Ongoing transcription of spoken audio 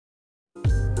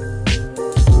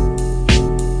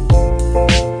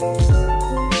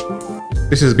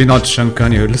This is Binod Shankar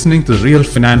and you're listening to the Real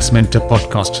Finance Mentor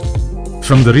podcast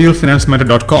from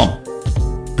therealfinancementor.com.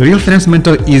 The Real Finance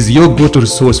Mentor is your go-to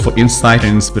resource for insight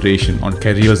and inspiration on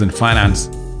careers in finance,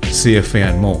 CFA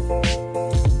and more.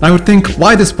 I would think,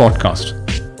 why this podcast?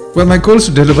 Well, my goal is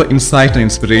to deliver insight and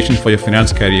inspiration for your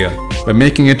finance career by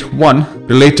making it, one,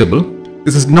 relatable.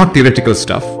 This is not theoretical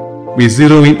stuff. We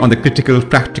zero in on the critical,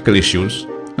 practical issues.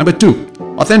 Number two,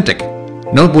 authentic.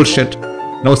 No bullshit,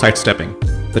 no sidestepping.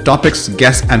 The topics,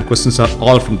 guests, and questions are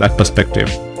all from that perspective.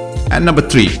 And number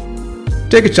three,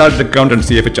 take a chartered accountant and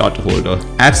CFA charter holder,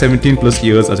 add 17 plus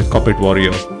years as a corporate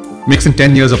warrior, mix in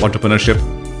 10 years of entrepreneurship,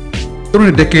 throw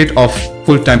in a decade of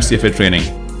full-time CFA training,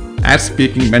 add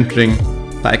speaking, mentoring,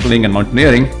 cycling, and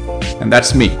mountaineering, and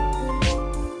that's me.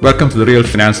 Welcome to the Real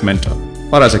Finance Mentor,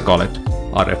 or as I call it,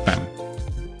 RFM.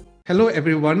 Hello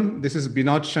everyone, this is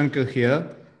Binod Shankar here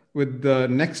with the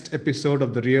next episode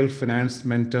of the Real Finance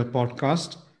Mentor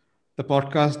podcast, the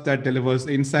podcast that delivers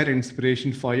insight and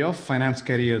inspiration for your finance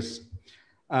careers.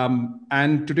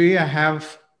 And today I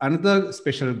have another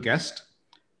special guest,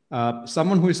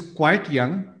 someone who is quite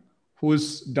young,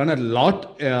 who's done a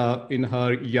lot in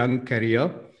her young career.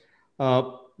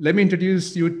 Let me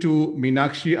introduce you to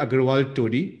Minakshi Agarwal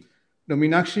Todi. Now,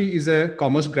 Minakshi is a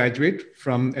commerce graduate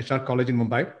from HR College in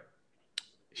Mumbai.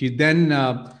 She then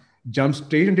jumped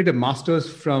straight and did a master's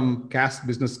from Cass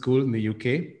Business School in the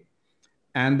UK,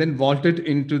 and then vaulted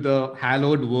into the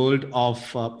hallowed world of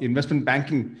investment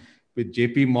banking with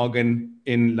JP Morgan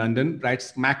in London, right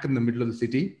smack in the middle of the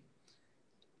city.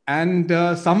 And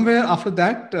somewhere after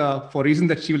that, for a reason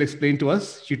that she will explain to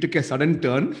us, she took a sudden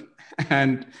turn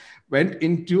and went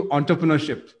into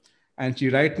entrepreneurship. And she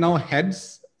right now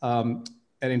heads an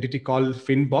entity called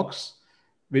Finbox,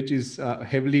 which is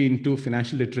heavily into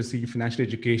financial literacy, financial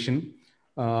education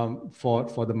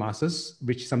for the masses,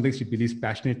 which is something she believes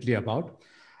passionately about.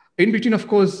 In between, of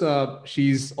course,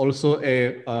 she's also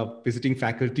a visiting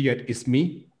faculty at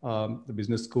ISME, the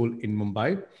business school in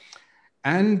Mumbai.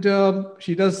 And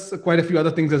she does quite a few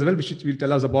other things as well, which she will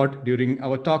tell us about during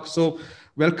our talk. So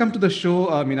welcome to the show,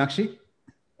 Minakshi.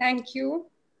 Thank you.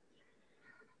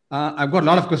 I've got a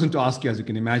lot of questions to ask you, as you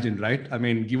can imagine, right? I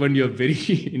mean, given your very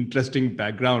interesting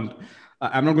background,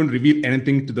 I'm not going to reveal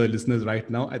anything to the listeners right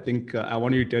now. I think I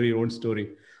want you to tell your own story.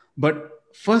 But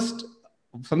first,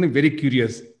 something very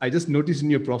curious. I just noticed in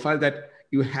your profile that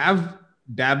you have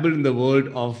dabbled in the world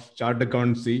of chartered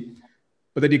accountancy,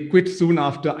 but that you quit soon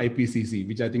after IPCC,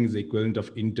 which I think is the equivalent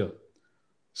of Inter.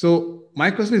 So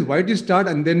my question is, why did you start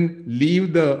and then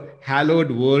leave the hallowed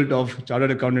world of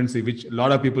chartered accountancy, which a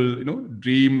lot of people,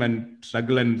 dream and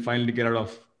struggle and finally get out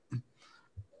of?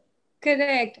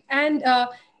 Correct. And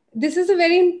this is a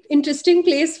very interesting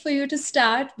place for you to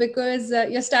start because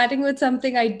you're starting with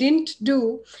something I didn't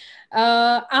do.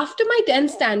 After my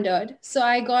 10th standard, so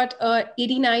I got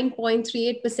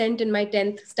 89.38% in my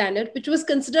 10th standard, which was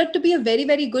considered to be a very,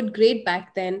 very good grade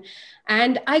back then.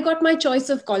 And I got my choice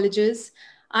of colleges.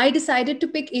 I decided to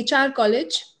pick HR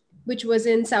College, which was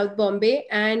in South Bombay,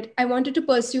 and I wanted to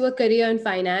pursue a career in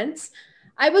finance.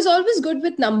 I was always good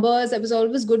with numbers. I was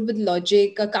always good with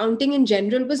logic. Accounting in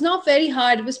general was not very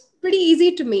hard. It was pretty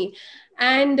easy to me.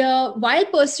 And while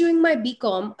pursuing my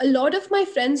BCom, a lot of my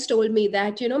friends told me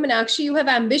that, Minakshi, you have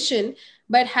ambition,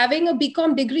 but having a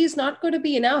BCom degree is not going to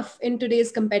be enough in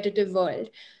today's competitive world.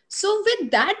 So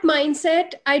with that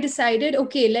mindset, I decided,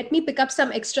 okay, let me pick up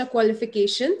some extra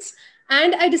qualifications.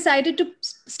 And I decided to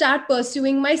start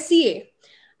pursuing my CA.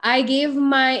 I gave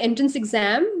my entrance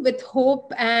exam with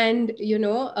hope and,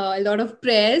 a lot of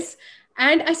prayers.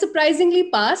 And I surprisingly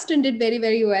passed and did very,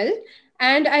 very well.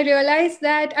 And I realized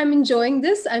that I'm enjoying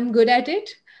this. I'm good at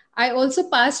it. I also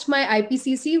passed my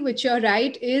IPCC, which you're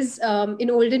right, is in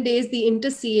olden days, the Inter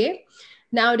CA.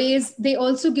 Nowadays, they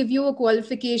also give you a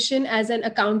qualification as an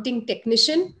accounting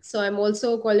technician. So I'm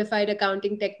also a qualified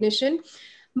accounting technician.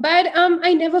 But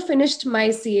I never finished my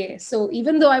CA. So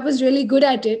even though I was really good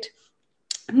at it,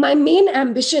 my main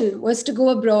ambition was to go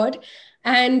abroad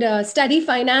and study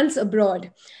finance abroad.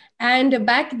 And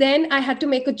back then, I had to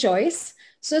make a choice.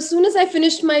 So as soon as I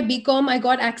finished my BCom, I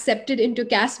got accepted into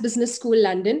Cass Business School,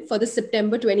 London for the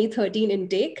September 2013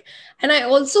 intake. And I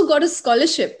also got a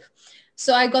scholarship.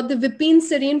 So I got the Vipin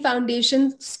Serene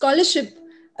Foundation scholarship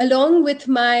along with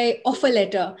my offer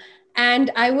letter.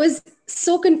 And I was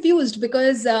so confused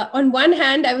because on one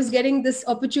hand, I was getting this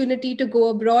opportunity to go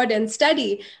abroad and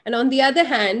study. And on the other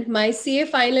hand, my CA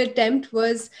final attempt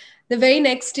was the very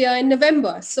next year in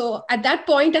November. So at that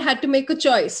point, I had to make a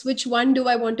choice. Which one do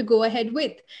I want to go ahead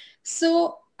with?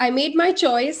 So I made my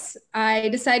choice. I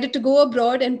decided to go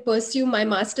abroad and pursue my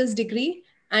master's degree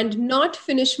and not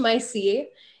finish my CA.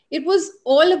 It was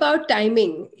all about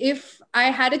timing. If I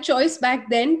had a choice back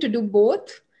then to do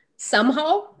both,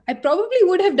 somehow I probably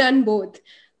would have done both,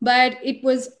 but it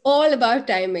was all about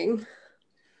timing.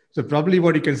 So probably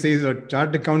what you can say is that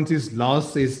chart accountancy's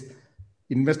loss is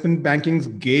investment banking's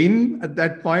gain at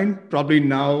that point. Probably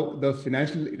now the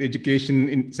financial education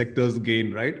in sector's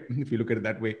gain, right? If you look at it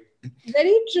that way.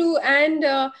 Very true.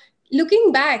 And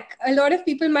looking back, a lot of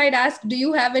people might ask, do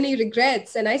you have any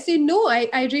regrets? And I say, no,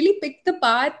 I really picked the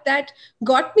path that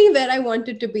got me where I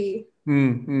wanted to be.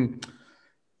 Hmm.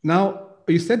 Now,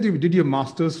 you said you did your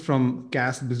master's from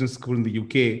Cass Business School in the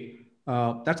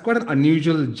UK. That's quite an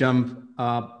unusual jump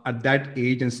at that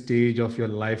age and stage of your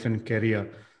life and career.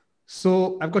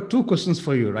 So, I've got two questions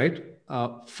for you, right?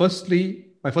 Firstly,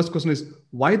 my first question is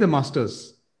why the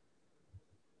master's?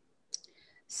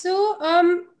 So,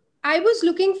 I was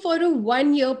looking for a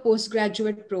 1 year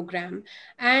postgraduate program,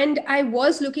 and I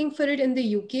was looking for it in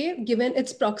the UK, given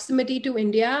its proximity to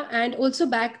India. And also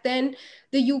back then,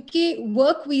 the UK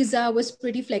work visa was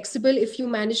pretty flexible if you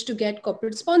managed to get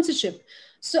corporate sponsorship.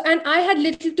 So, and I had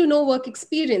little to no work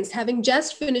experience, having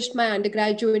just finished my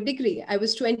undergraduate degree. I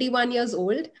was 21 years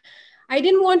old. I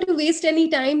didn't want to waste any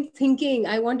time thinking.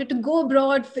 I wanted to go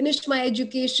abroad, finish my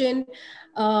education,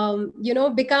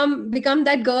 become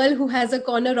that girl who has a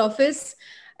corner office.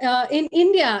 In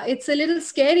India, it's a little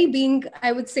scary being,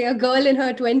 I would say, a girl in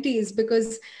her 20s,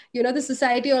 because the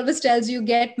society always tells you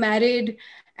get married,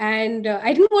 and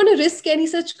I didn't want to risk any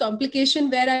such complication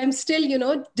where I'm still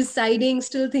deciding,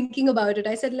 still thinking about it.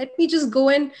 I said, let me just go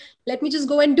and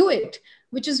do it,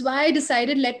 which is why I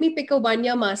decided, let me pick a 1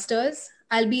 year master's.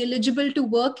 I'll be eligible to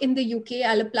work in the UK.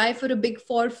 I'll apply for a big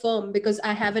four firm because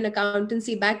I have an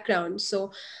accountancy background.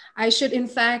 So I should, in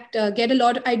fact, I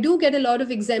do get a lot of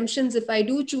exemptions if I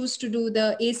do choose to do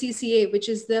the ACCA, which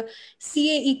is the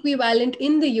CA equivalent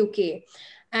in the UK.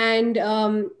 And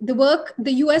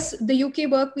the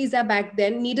UK work visa back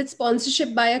then needed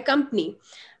sponsorship by a company.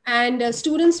 And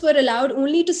students were allowed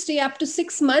only to stay up to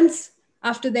 6 months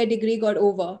after their degree got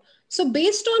over. So,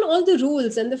 based on all the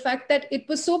rules and the fact that it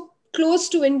was so close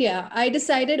to India, I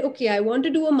decided, okay, I want to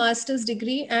do a master's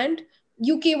degree, and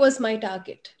UK was my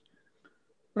target.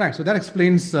 Right. So that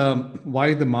explains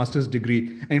why the master's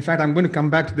degree. And in fact, I'm going to come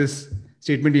back to this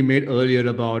statement you made earlier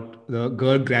about the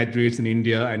girl graduates in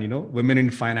India and women in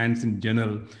finance in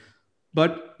general.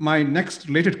 But my next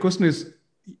related question is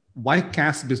why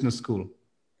Cass Business School?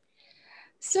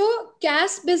 So,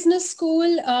 Cass Business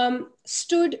School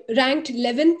stood ranked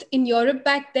 11th in Europe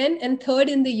back then and third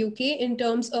in the UK in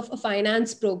terms of a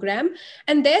finance program.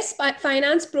 And their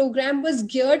finance program was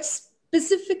geared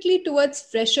specifically towards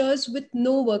freshers with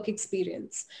no work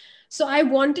experience. So, I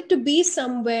wanted to be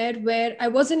somewhere where I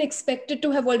wasn't expected to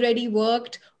have already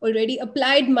worked, already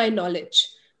applied my knowledge,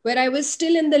 where I was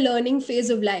still in the learning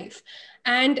phase of life.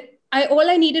 And all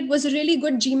I needed was a really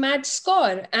good GMAT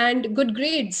score and good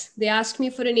grades. They asked me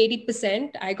for an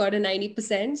 80%. I got a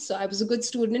 90%. So I was a good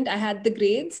student. I had the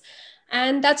grades.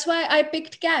 And that's why I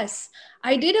picked CAS.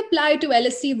 I did apply to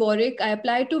LSE Warwick. I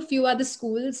applied to a few other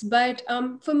schools. But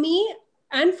for me,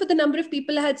 and for the number of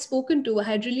people I had spoken to, I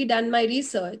had really done my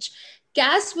research.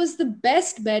 CAS was the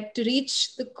best bet to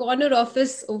reach the corner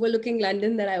office overlooking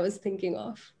London that I was thinking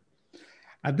of.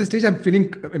 At this stage, I'm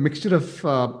feeling a mixture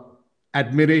of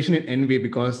admiration and envy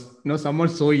because someone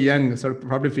so young sort of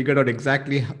probably figured out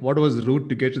exactly what was the route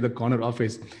to get to the corner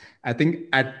office. I think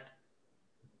at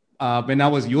when I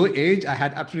was your age, I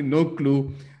had absolutely no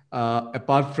clue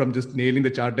apart from just nailing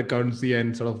the chart accountancy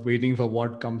and sort of waiting for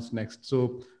what comes next.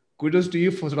 So kudos to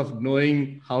you for sort of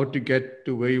knowing how to get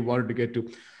to where you wanted to get to.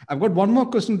 I've got one more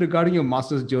question regarding your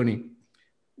master's journey.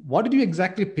 What did you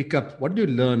exactly pick up? What did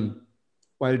you learn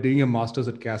while doing your master's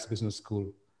at Cass Business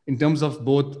School in terms of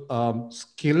both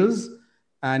skills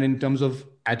and in terms of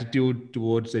attitude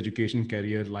towards education,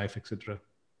 career, life, etc.?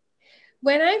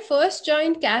 When I first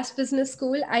joined Cass Business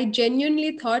School, I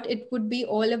genuinely thought it would be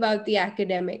all about the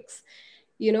academics.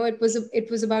 It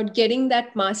was about getting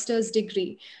that master's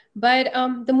degree. But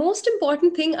the most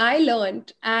important thing I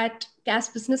learned at Cass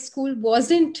Business School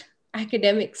wasn't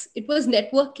academics. It was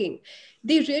networking.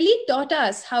 They really taught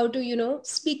us how to,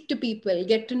 speak to people,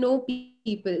 get to know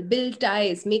people, build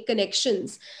ties, make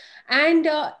connections. And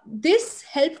this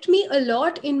helped me a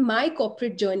lot in my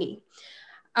corporate journey.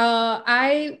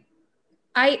 I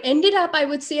ended up, I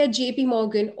would say, at JP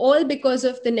Morgan, all because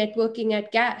of the networking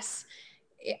at CAS.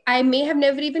 I may have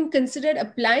never even considered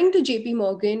applying to JP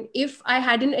Morgan if I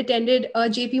hadn't attended a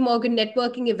JP Morgan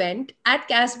networking event at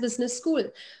CAS Business School,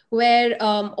 where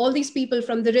all these people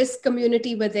from the risk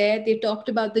community were there. They talked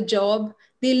about the job.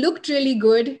 They looked really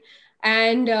good.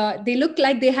 and they looked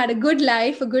like they had a good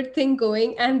life, a good thing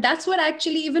going, and that's what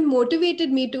actually even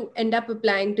motivated me to end up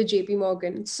applying to JP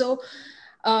Morgan. So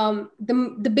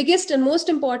the biggest and most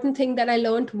important thing that I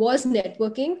learned was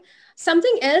networking.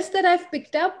 Something else that I've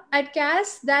picked up at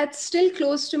CAS that's still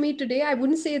close to me today, I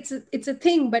wouldn't say it's a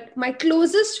thing, but my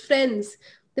closest friends,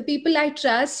 the people I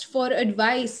trust for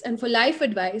advice and for life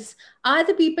advice, are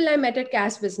the people I met at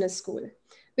CAS Business School.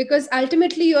 Because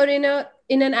ultimately you're in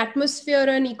an atmosphere or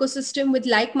an ecosystem with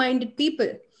like-minded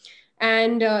people,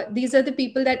 and these are the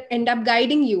people that end up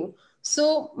guiding you.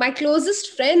 So my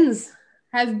closest friends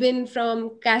have been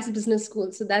from CAS Business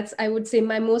School. So that's, I would say,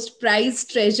 my most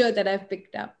prized treasure that I've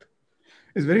picked up.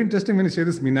 It's very interesting when you say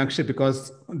this, Meenakshi,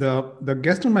 because the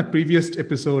guest on my previous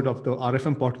episode of the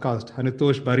RFM podcast,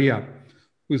 Hanitosh Baria,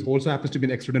 who also happens to be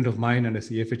an ex-student of mine and a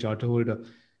CFA charter holder,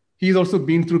 he's also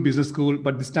been through business school,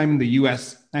 but this time in the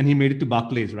US, and he made it to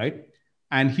Barclays, right?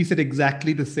 And he said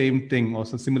exactly the same thing,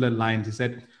 also similar lines. He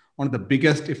said one of the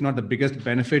biggest, if not the biggest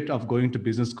benefit of going to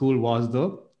business school was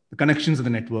the connections and the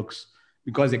networks,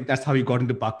 because that's how he got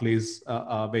into Barclays,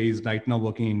 where he's right now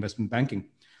working in investment banking.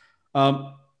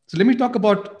 So let me talk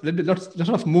about, let's sort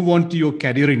of move on to your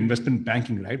career in investment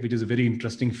banking, right? Which is a very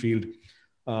interesting field,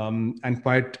 and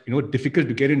quite, difficult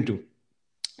to get into.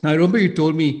 Now, I remember you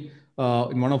told me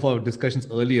in one of our discussions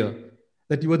earlier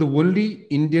that you were the only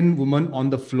Indian woman on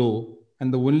the floor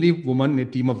and the only woman in a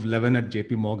team of 11 at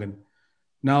JP Morgan.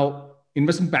 Now,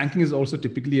 investment banking is also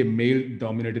typically a male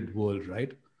dominated world,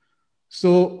 right?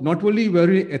 So not only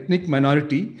were you an ethnic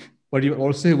minority, but you're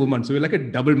also a woman. So you're like a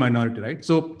double minority, right?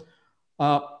 So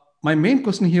uh, my main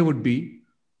question here would be,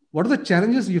 what are the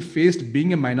challenges you faced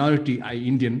being a minority,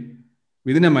 Indian,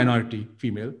 within a minority,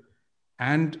 female?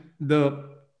 And the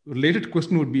related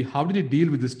question would be, how did you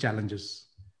deal with these challenges?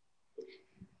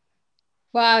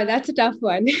 Wow, that's a tough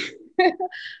one.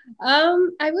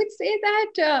 I would say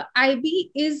that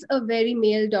IB is a very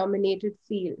male dominated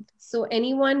field. So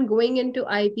anyone going into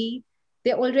IB,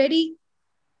 they're already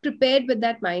prepared with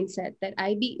that mindset that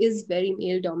IB is very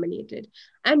male dominated.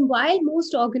 And while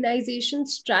most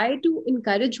organizations try to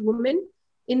encourage women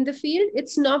in the field,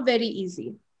 it's not very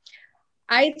easy.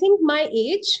 I think my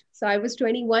age, so I was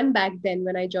 21 back then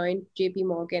when I joined JP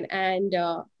Morgan, and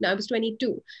now I was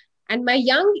 22. And my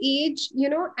young age,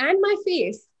 and my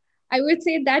face, I would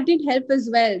say that did help as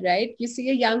well, right? You see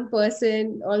a young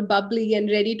person all bubbly and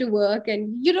ready to work,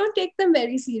 and you don't take them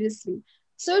very seriously.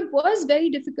 So it was very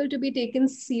difficult to be taken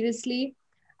seriously.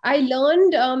 I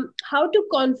learned how to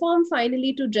conform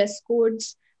finally to dress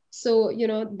codes. So,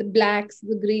 the blacks,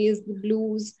 the grays, the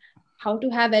blues, how to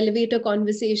have elevator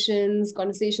conversations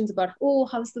about, oh,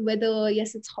 how's the weather?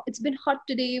 Yes, it's been hot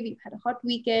today. We've had a hot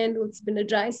weekend. Oh, it's been a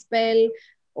dry spell.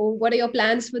 Or what are your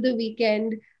plans for the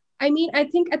weekend? I mean, I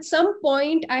think at some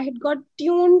point I had got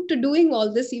tuned to doing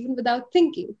all this even without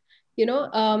thinking.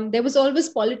 There was always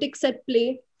politics at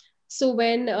play. So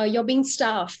when you're being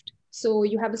staffed, so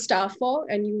you have a staffer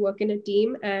and you work in a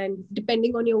team, and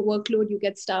depending on your workload, you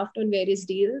get staffed on various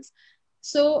deals.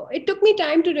 So it took me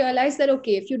time to realize that,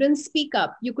 okay, if you didn't speak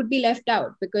up, you could be left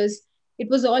out, because it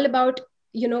was all about,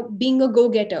 being a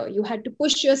go-getter. You had to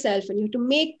push yourself and you had to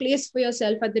make place for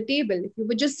yourself at the table. If you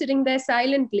were just sitting there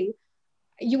silently,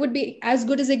 you would be as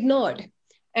good as ignored.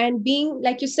 And being,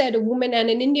 like you said, a woman and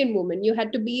an Indian woman, you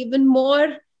had to be even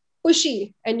more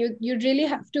pushy, and you really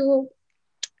have to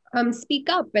speak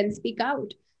up and speak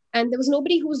out. And there was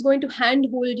nobody who was going to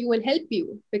handhold you and help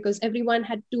you, because everyone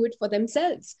had to do it for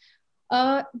themselves.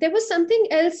 There was something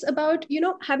else about,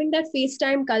 having that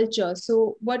FaceTime culture.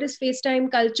 So what is FaceTime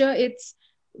culture? It's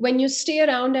when you stay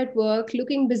around at work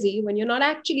looking busy when you're not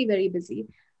actually very busy.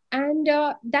 And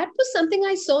that was something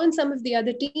I saw in some of the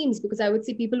other teams, because I would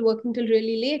see people working till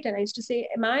really late, and I used to say,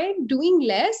 am I doing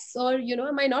less, or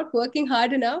am I not working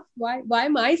hard enough? Why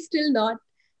am I still not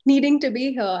needing to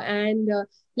be here? And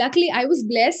luckily I was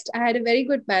blessed. I had a very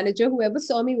good manager. Whoever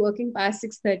saw me working past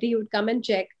 6:30, he would come and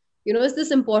check, is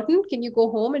this important? Can you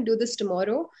go home and do this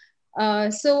tomorrow?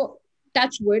 So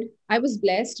touch wood, I was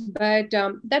blessed. But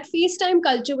that FaceTime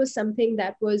culture was something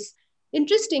that was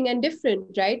interesting and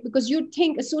different, right? Because you'd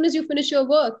think as soon as you finish your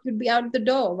work, you'd be out the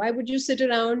door. Why would you sit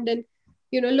around and,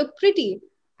 look pretty?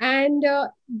 And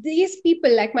these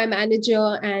people, like my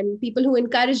manager and people who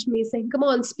encouraged me, saying, come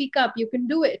on, speak up, you can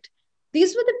do it.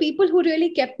 These were the people who really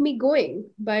kept me going.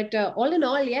 But all in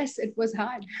all, yes, it was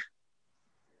hard.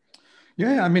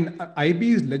 Yeah, I mean,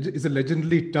 IB is a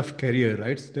legendary tough career,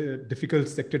 right? It's a difficult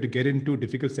sector to get into,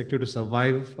 difficult sector to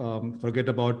survive. Forget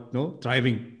about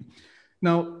thriving.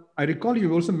 Now, I recall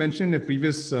you also mentioned in a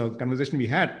previous conversation we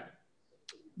had.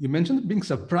 You mentioned being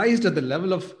surprised at the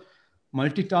level of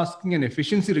multitasking and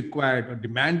efficiency required or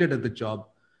demanded at the job.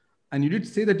 And you did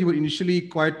say that you were initially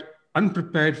quite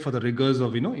unprepared for the rigors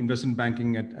of investment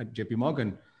banking at JP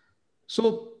Morgan.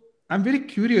 So I'm very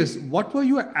curious, what were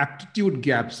your aptitude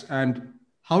gaps and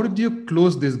how did you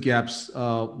close these gaps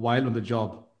while on the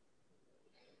job?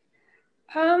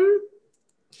 Um,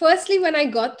 Firstly, when I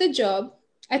got the job,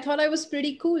 I thought I was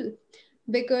pretty cool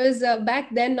because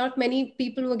back then, not many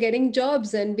people were getting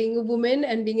jobs. And being a woman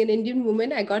and being an Indian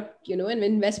woman, I got, an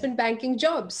investment banking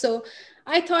job. So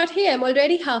I thought, hey, I'm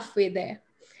already halfway there.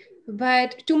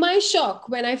 But to my shock,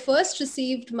 when I first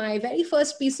received my very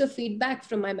first piece of feedback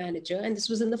from my manager, and this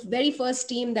was in the very first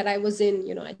team that I was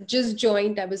in, I just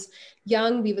joined, I was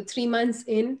young, we were 3 months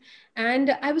in,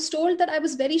 and I was told that I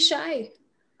was very shy.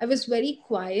 I was very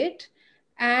quiet,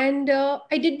 and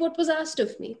I did what was asked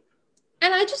of me.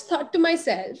 And I just thought to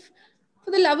myself, for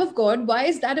the love of God, why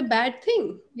is that a bad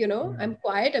thing? I'm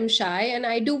quiet, I'm shy, and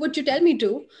I do what you tell me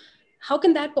to. How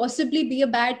can that possibly be a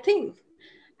bad thing?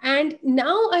 And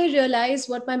now I realize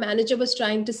what my manager was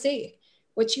trying to say.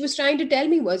 What she was trying to tell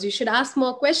me was you should ask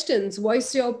more questions,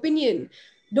 voice your opinion.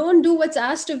 Don't do what's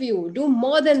asked of you. Do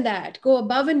more than that. Go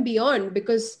above and beyond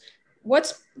because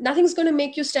what's nothing's going to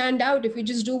make you stand out if you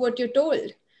just do what you're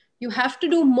told. You have to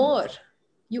do more.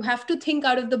 You have to think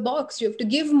out of the box. You have to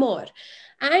give more.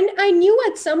 And I knew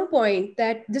at some point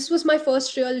that this was my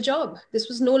first real job. This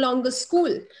was no longer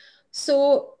school.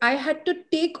 So I had to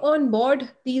take on board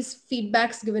these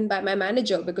feedbacks given by my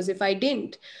manager because if I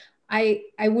didn't, I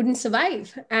wouldn't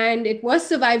survive. And it was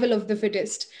survival of the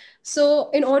fittest. So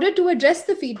in order to address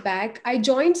the feedback, I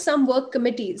joined some work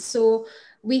committees. So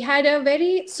we had a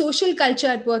very social culture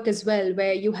at work as well,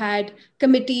 where you had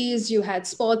committees, you had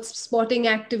sporting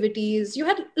activities, you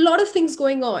had a lot of things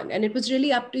going on, and it was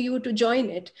really up to you to join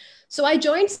it. So I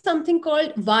joined something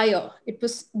called VIRE. It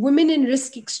was Women in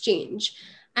Risk Exchange.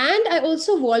 And I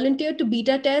also volunteered to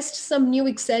beta test some new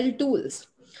Excel tools.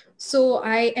 So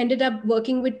I ended up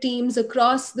working with teams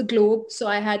across the globe. So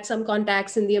I had some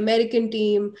contacts in the American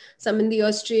team, some in the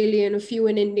Australian, a few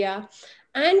in India.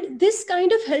 And this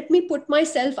kind of helped me put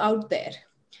myself out there.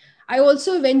 I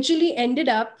also eventually ended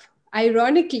up,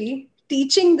 ironically,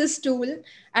 teaching this tool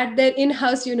at their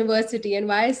in-house university. And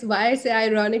why I say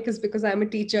ironic is because I'm a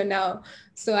teacher now.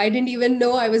 So I didn't even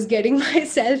know I was getting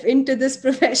myself into this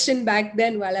profession back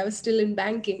then while I was still in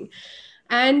banking.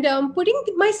 And putting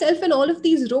myself in all of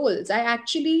these roles, I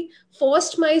actually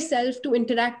forced myself to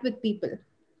interact with people,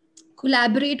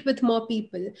 collaborate with more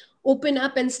people, open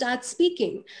up and start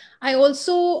speaking. I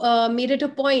also made it a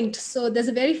point. So there's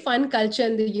a very fun culture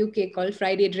in the UK called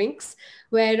Friday Drinks,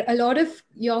 where a lot of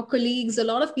your colleagues, a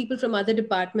lot of people from other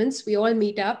departments, we all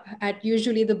meet up at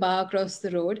usually the bar across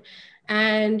the road.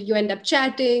 And you end up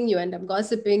chatting, you end up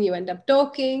gossiping, you end up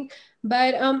talking.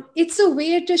 But it's a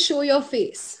way to show your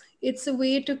face. It's a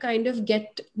way to kind of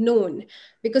get known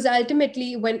because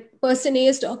ultimately when person A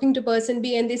is talking to person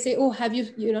B and they say, oh,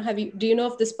 do you know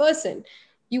of this person,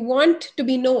 you want to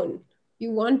be known, you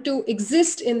want to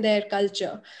exist in their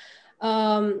culture.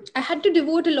 I had to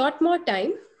devote a lot more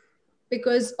time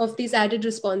because of these added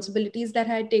responsibilities that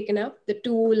I had taken up, the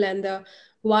tool and the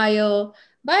wire.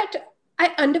 But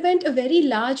I underwent a very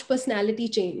large personality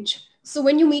change. So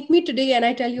when you meet me today and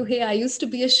I tell you, hey, I used to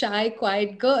be a shy,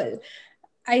 quiet girl,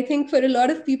 I think for a lot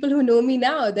of people who know me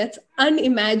now, that's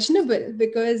unimaginable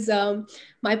because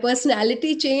my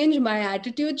personality change, my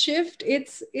attitude shift,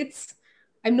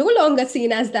 I'm no longer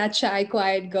seen as that shy,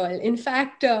 quiet girl. In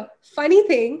fact, funny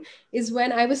thing is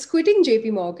when I was quitting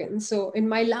JP Morgan, so in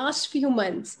my last few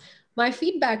months, my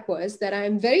feedback was that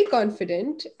I'm very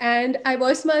confident and I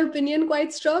voiced my opinion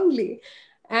quite strongly.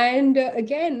 And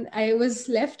again, I was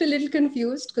left a little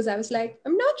confused because I was like,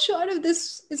 I'm not sure if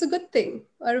this is a good thing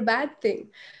or a bad thing.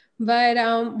 But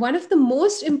one of the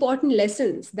most important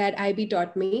lessons that IB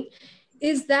taught me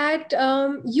is that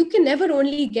you can never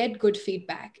only get good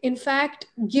feedback. In fact,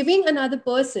 giving another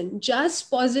person just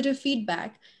positive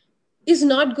feedback is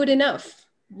not good enough.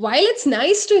 While it's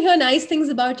nice to hear nice things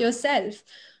about yourself,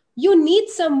 you need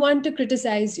someone to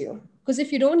criticize you. Because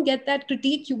if you don't get that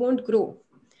critique, you won't grow.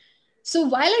 So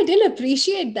while I didn't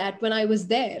appreciate that when I was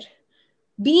there,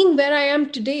 being where I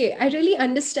am today, I really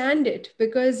understand it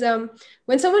because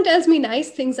when someone tells me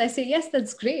nice things, I say, yes,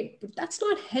 that's great, but that's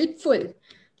not helpful.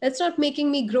 That's not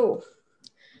making me grow.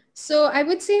 So I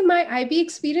would say my IB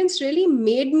experience really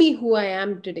made me who I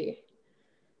am today.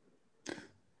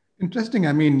 Interesting.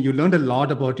 I mean, you learned a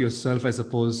lot about yourself, I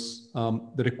suppose,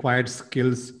 the required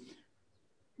skills.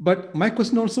 But my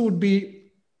question also would be,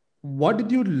 what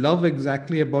did you love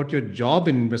exactly about your job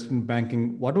in investment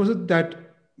banking? What was it that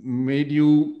made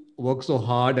you work so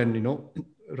hard and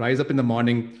rise up in the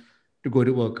morning to go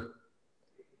to work?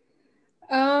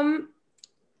 Um,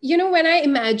 when I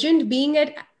imagined being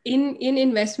in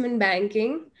investment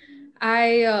banking,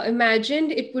 I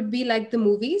imagined it would be like the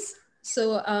movies.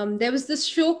 So there was this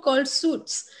show called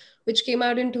Suits, which came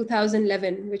out in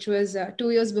 2011, which was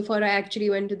 2 years before I actually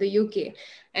went to the UK.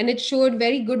 And it showed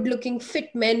very good looking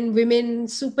fit men, women,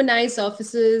 super nice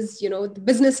offices, the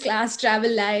business class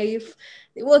travel life,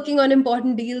 working on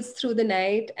important deals through the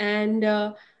night. And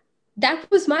that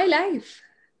was my life.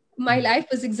 My Mm. life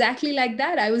was exactly like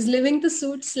that. I was living the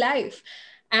Suits life.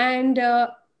 And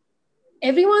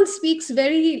everyone speaks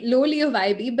very lowly of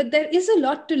IB, but there is a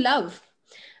lot to love.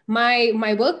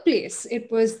 My workplace,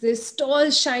 it was this tall,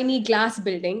 shiny glass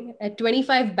building at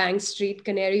 25 Bank Street,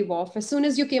 Canary Wharf. As soon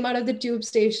as you came out of the tube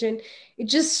station, it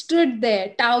just stood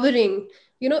there, towering.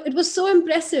 It was so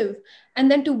impressive. And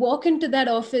then to walk into that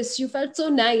office, you felt so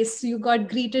nice. You got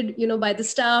greeted, by the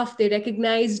staff. They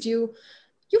recognized you.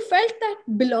 You felt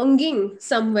that belonging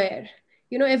somewhere.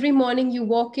 Every morning you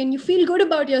walk in, you feel good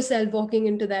about yourself walking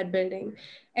into that building.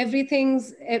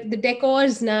 The decor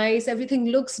is nice, everything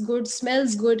looks good,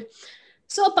 smells good.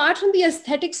 So apart from the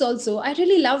aesthetics also, I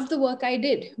really loved the work I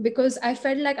did because I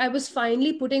felt like I was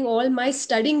finally putting all my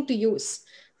studying to use.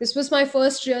 This was my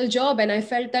first real job, and I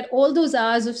felt that all those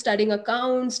hours of studying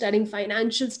accounts, studying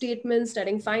financial statements,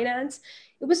 studying finance,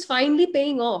 it was finally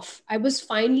paying off. I was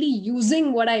finally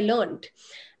using what I learned.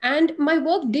 And my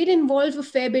work did involve a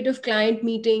fair bit of client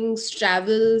meetings,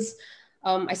 travels.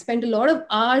 I spent a lot of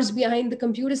hours behind the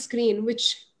computer screen,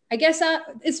 which I guess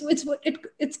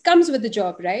it comes with the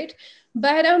job, right?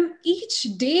 But each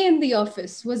day in the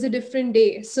office was a different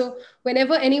day. So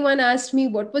whenever anyone asked me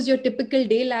what was your typical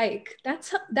day like,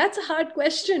 that's a hard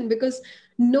question because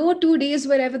no 2 days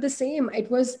were ever the same. It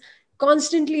was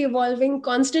constantly evolving,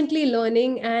 constantly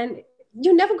learning, and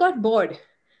you never got bored.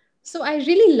 So I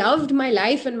really loved my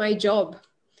life and my job.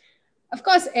 Of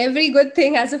course, every good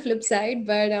thing has a flip side,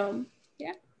 but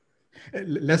yeah.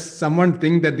 Lest someone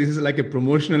think that this is like a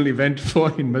promotional event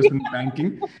for investment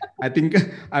banking, I think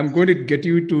I'm going to get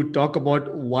you to talk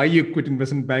about why you quit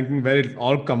investment banking, where it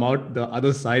all come out, the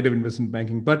other side of investment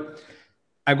banking. But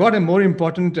I got a more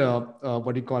important,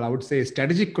 what do you call, I would say,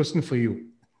 strategic question for you.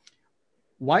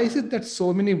 Why is it that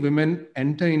so many women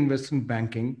enter investment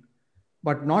banking,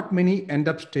 but not many end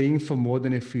up staying for more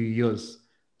than a few years?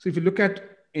 So if you look at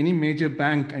any major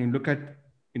bank and you look at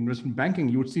investment banking,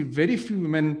 you would see very few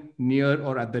women near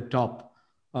or at the top.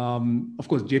 Of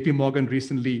course, JP Morgan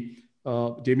recently,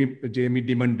 Jamie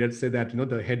Dimon did say that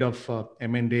the head of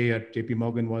M&A at JP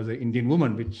Morgan was an Indian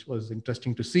woman, which was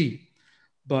interesting to see.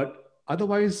 But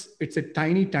otherwise, it's a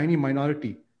tiny, tiny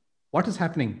minority. What is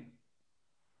happening?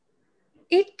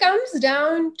 It comes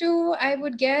down to, I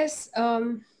would guess,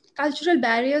 cultural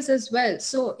barriers as well.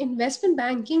 So, investment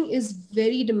banking is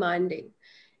very demanding.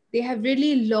 They have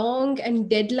really long and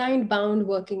deadline bound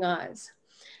working hours.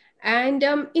 And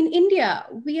in India,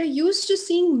 we are used to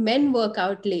seeing men work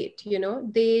out late.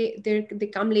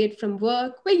 They come late from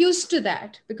work. We're used to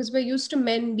that because we're used to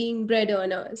men being bread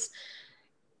earners.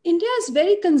 India is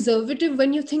very conservative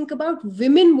when you think about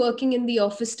women working in the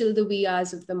office till the wee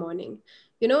hours of the morning.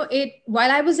 While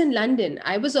I was in London,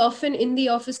 I was often in the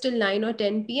office till 9 or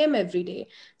 10 p.m. every day.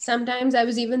 Sometimes I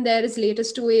was even there as late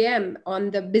as 2 a.m.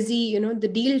 on the busy, the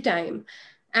deal time.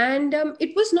 And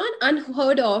it was not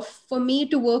unheard of for me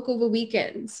to work over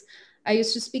weekends. I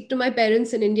used to speak to my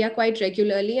parents in India quite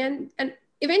regularly, and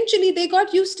eventually they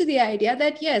got used to the idea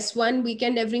that yes, one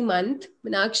weekend every month,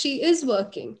 Minakshi is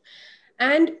working.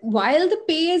 And while the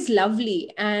pay is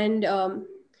lovely and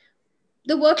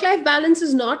the work life balance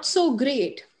is not so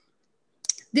great,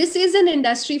 this is an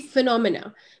industry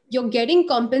phenomena. You're getting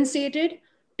compensated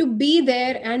to be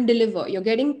there and deliver. You're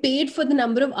getting paid for the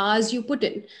number of hours you put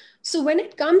in. So when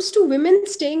it comes to women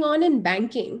staying on in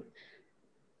banking,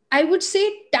 I would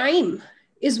say time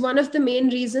is one of the main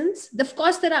reasons. Of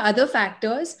course, there are other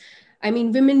factors. I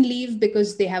mean, women leave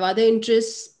because they have other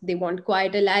interests. They want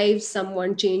quieter lives. Some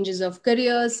want changes of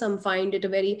careers. Some find it a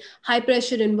very high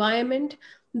pressure environment.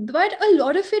 But a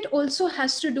lot of it also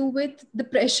has to do with the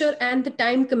pressure and the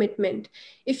time commitment.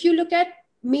 If you look at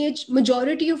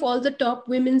majority of all the top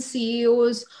women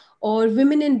CEOs or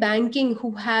women in banking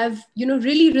who have,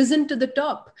 really risen to the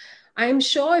top, I'm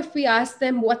sure if we ask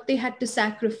them what they had to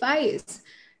sacrifice,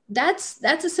 that's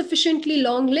a sufficiently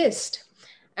long list.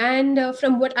 And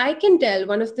from what I can tell,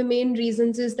 one of the main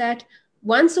reasons is that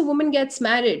once a woman gets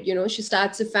married, she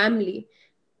starts a family,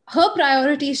 her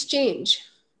priorities change.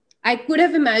 I could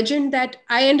have imagined that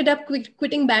I ended up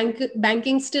quitting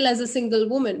banking still as a single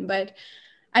woman, but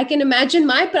I can imagine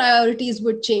my priorities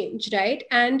would change, right?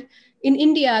 And In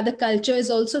India, the culture is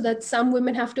also that some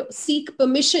women have to seek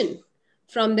permission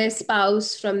from their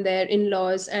spouse, from their in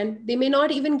laws, and they may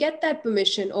not even get that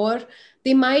permission, or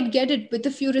they might get it with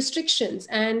a few restrictions.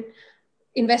 And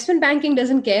investment banking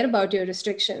doesn't care about your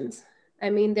restrictions. I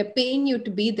mean, they're paying you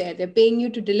to be there, they're paying you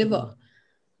to deliver.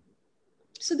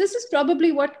 So, this is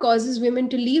probably what causes women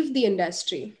to leave the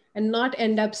industry and not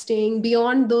end up staying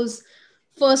beyond those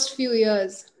first few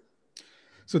years.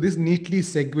 So this neatly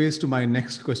segues to my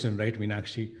next question, right,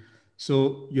 Meenakshi?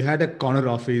 So you had a corner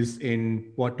office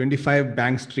in what 25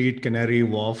 Bank Street, Canary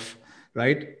Wharf,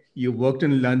 right? You worked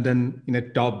in London in a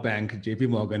top bank, JP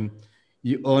Morgan.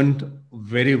 You earned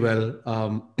very well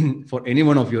for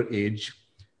anyone of your age.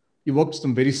 You worked with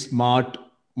some very smart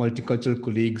multicultural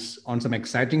colleagues on some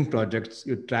exciting projects.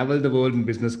 You traveled the world in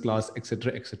business class,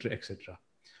 etc., etc., etc.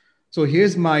 So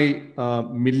here's my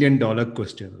 $1 million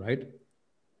question, right?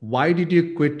 Why did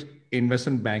you quit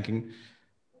investment banking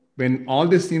when all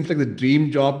this seems like the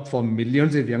dream job for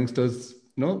millions of youngsters,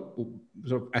 sort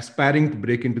of aspiring to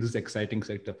break into this exciting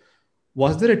sector?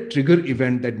 Was there a trigger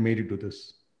event that made you do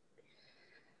this?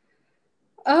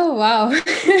 Oh, wow.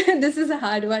 This is a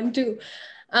hard one, too.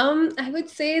 I would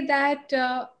say that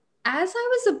as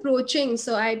I was approaching,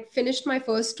 so I finished my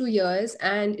first 2 years,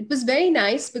 and it was very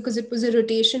nice because it was a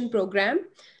rotation program.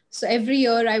 So every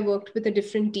year I worked with a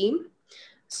different team.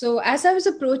 So as I was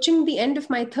approaching the end of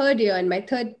my third year and my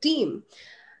third team,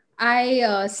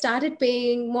 I started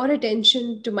paying more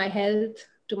attention to my health,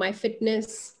 to my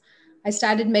fitness. I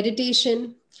started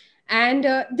meditation. And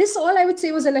this all I would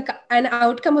say was an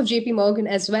outcome of JP Morgan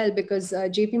as well, because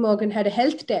JP Morgan had a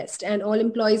health test and all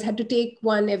employees had to take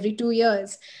one every 2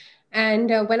 years. And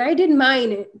when I did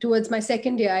mine towards my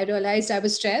second year, I realized I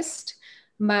was stressed.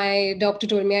 My doctor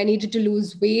told me I needed to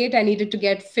lose weight, I needed to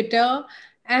get fitter.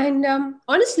 And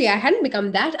honestly, I hadn't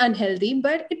become that unhealthy,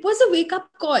 but it was a wake up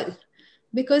call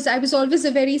because I was always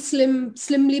a very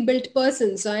slimly built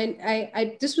person. So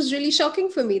this was really shocking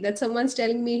for me that someone's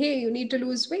telling me, "Hey, you need to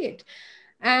lose weight."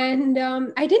 And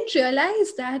I didn't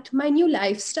realize that my new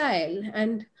lifestyle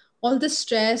and all the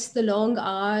stress, the long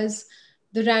hours,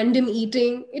 the random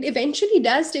eating, it eventually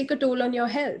does take a toll on your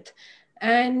health.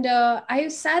 And I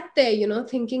sat there,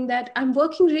 thinking that I'm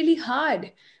working really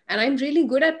hard and I'm really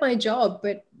good at my job,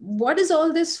 but what is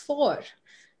all this for?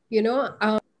 You know,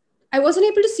 I wasn't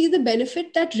able to see the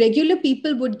benefit that regular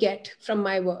people would get from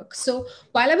my work. So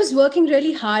while I was working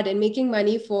really hard and making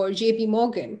money for JP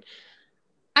Morgan,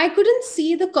 I couldn't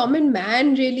see the common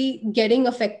man really getting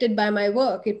affected by my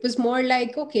work. It was more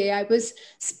like, okay, I was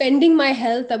spending my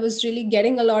health, I was really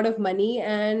getting a lot of money,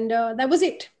 and that was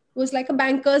it. It was like a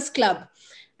banker's club.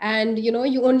 And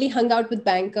you only hung out with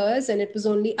bankers, and it was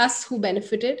only us who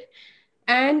benefited.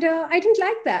 And I didn't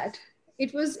like that.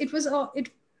 It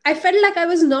I felt like I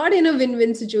was not in a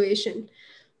win-win situation.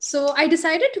 So I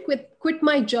decided to quit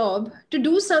my job to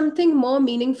do something more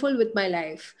meaningful with my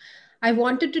life. I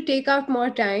wanted to take out more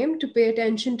time to pay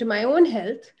attention to my own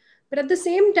health, but at the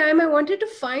same time I wanted to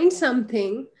find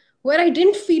something where I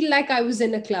didn't feel like I was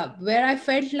in a club, where I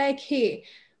felt like, hey,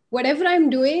 whatever I'm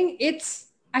doing, it's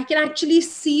I can actually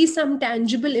see some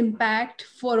tangible impact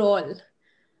for all.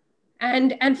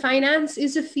 And finance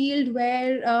is a field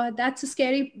where that's a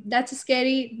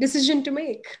scary decision to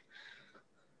make.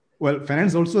 Well,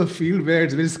 finance is also a field where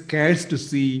it's very scarce to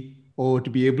see or to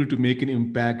be able to make an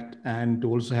impact and to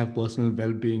also have personal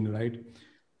well-being, right?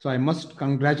 So I must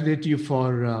congratulate you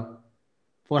for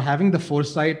having the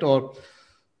foresight or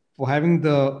for having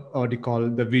the what do you call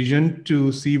the vision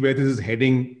to see where this is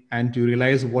heading and to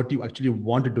realize what you actually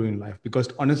want to do in life. Because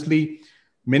honestly,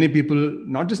 many people,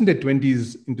 not just in their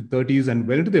 20s, into 30s, and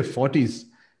well into their 40s,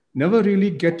 never really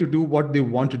get to do what they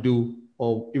want to do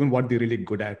or even what they're really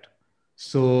good at.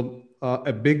 So,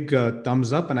 a big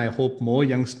thumbs up, and I hope more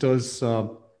youngsters,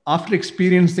 after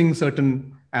experiencing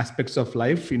certain aspects of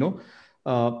life,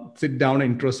 sit down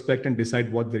and introspect and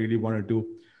decide what they really want to do.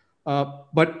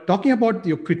 But talking about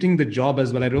you quitting the job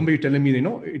as well, I remember you telling me,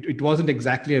 it wasn't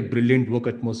exactly a brilliant work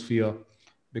atmosphere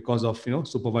because of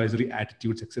supervisory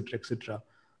attitudes, etc., etc.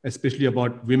 Especially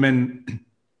about women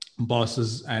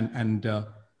bosses and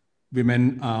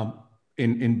women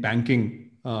in banking.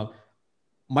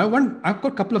 I've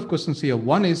got a couple of questions here.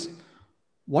 One is,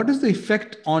 what is the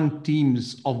effect on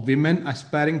teams of women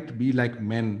aspiring to be like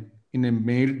men in a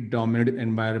male dominated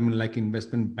environment like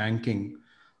investment banking?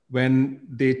 When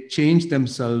they change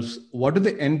themselves, what do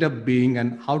they end up being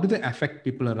and how do they affect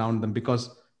people around them? Because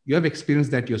you have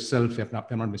experienced that yourself, if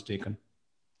I'm not mistaken.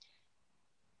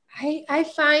 I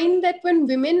find that when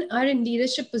women are in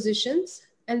leadership positions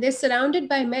and they're surrounded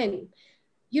by men,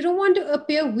 you don't want to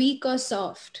appear weak or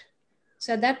soft.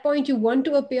 So at that point, you want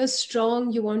to appear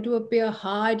strong, you want to appear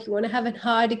hard, you want to have a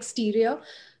hard exterior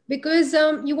because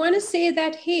you want to say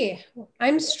that, hey,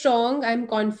 I'm strong, I'm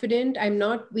confident, I'm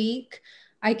not weak,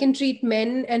 I can treat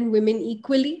men and women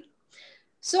equally.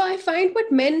 So I find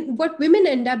what women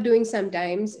end up doing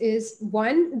sometimes is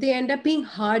one, they end up being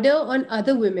harder on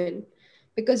other women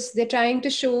because they're trying to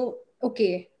show,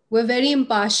 okay, we're very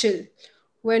impartial.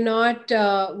 We're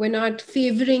not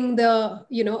favoring the,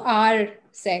 our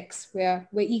sex. We're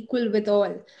equal with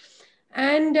all.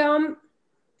 And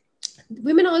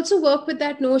women also work with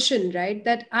that notion, right?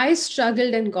 That I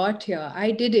struggled and got here.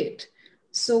 I did it.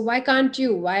 So why can't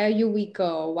you? Why are you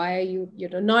weaker? Why are you,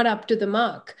 not up to the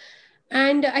mark?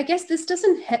 And I guess this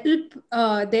doesn't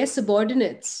help their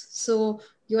subordinates. So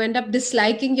you end up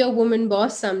disliking your woman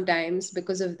boss sometimes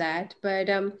because of that. But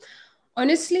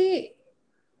honestly,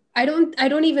 I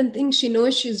don't even think she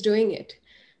knows she's doing it.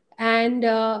 And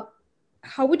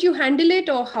how would you handle it,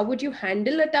 or how would you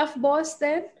handle a tough boss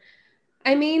then?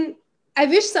 I mean, I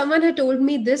wish someone had told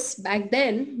me this back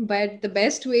then, but the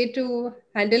best way to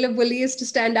handle a bully is to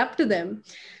stand up to them.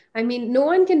 I mean, no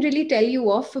one can really tell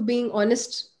you off for being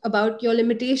honest about your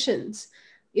limitations.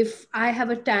 If I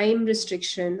have a time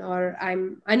restriction or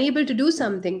I'm unable to do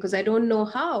something because I don't know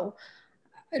how,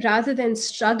 rather than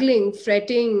struggling,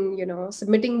 fretting,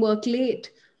 submitting work late.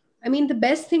 I mean, the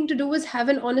best thing to do is have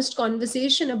an honest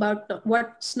conversation about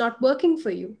what's not working for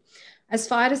you. As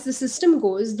far as the system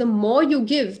goes, the more you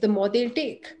give, the more they'll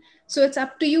take. So it's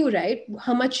up to you, right?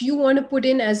 How much you want to put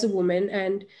in as a woman,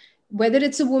 and whether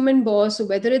it's a woman boss or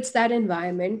whether it's that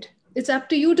environment, it's up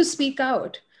to you to speak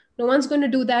out. No one's going to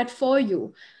do that for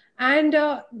you. And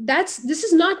that's this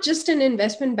is not just an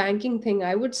investment banking thing.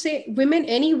 I would say women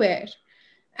anywhere,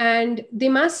 and they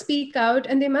must speak out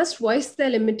and they must voice their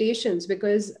limitations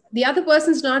because the other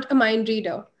person's not a mind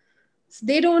reader.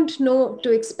 They don't know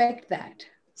to expect that.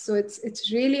 So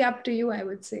it's really up to you, I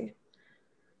would say.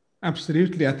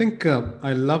 Absolutely. I think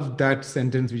I love that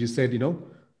sentence which you said,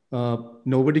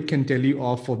 nobody can tell you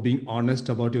off for being honest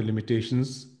about your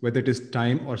limitations, whether it is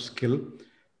time or skill.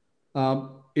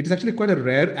 It is actually quite a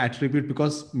rare attribute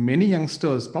because many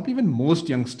youngsters, probably even most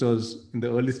youngsters in the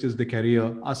early stages of their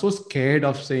career, are so scared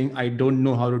of saying, I don't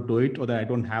know how to do it or that I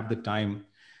don't have the time.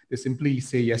 They simply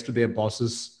say yes to their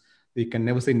bosses. They can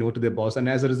never say no to their boss. And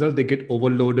as a result, they get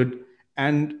overloaded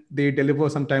and they deliver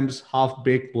sometimes half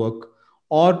baked work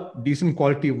or decent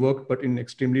quality work, but in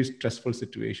extremely stressful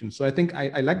situations. So I think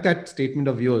I like that statement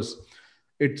of yours.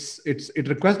 It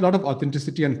requires a lot of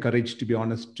authenticity and courage, to be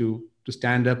honest, to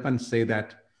stand up and say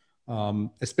that,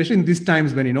 especially in these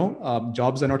times when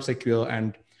jobs are not secure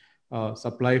and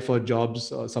supply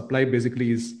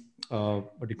basically is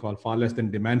what do you call far less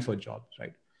than demand for jobs,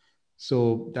 right?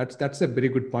 So that's a very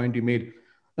good point you made.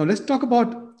 Now let's talk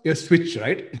about your switch,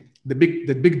 right? The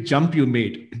big jump you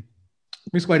made.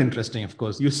 It's quite interesting, of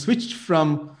course. You switched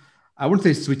from, I wouldn't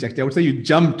say switch actually, I would say you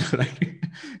jumped, right?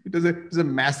 It was a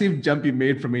massive jump you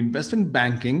made from investment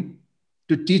banking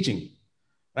to teaching,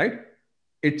 right?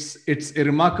 It's a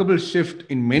remarkable shift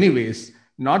in many ways,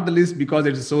 not the least because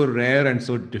it is so rare and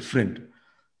so different.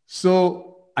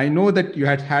 So I know that you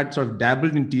had sort of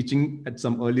dabbled in teaching at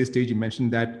some early stage. You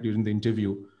mentioned that during the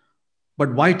interview,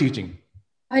 but why teaching?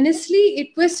 Honestly, it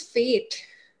was fate.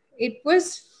 It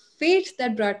was fate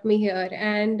that brought me here.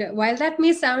 And while that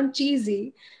may sound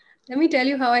cheesy, let me tell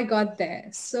you how I got there.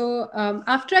 So,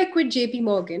 after I quit JP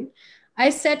Morgan,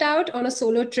 I set out on a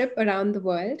solo trip around the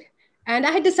world. And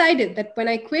I had decided that when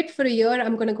I quit for a year,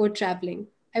 I'm going to go traveling.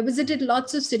 I visited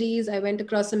lots of cities. I went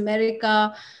across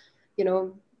America, you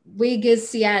know, Vegas,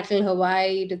 Seattle,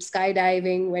 Hawaii, did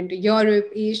skydiving, went to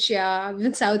Europe, Asia,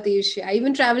 even South Asia. I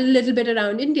even traveled a little bit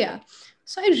around India.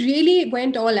 So I really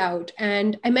went all out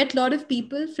and I met a lot of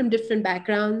people from different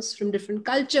backgrounds, from different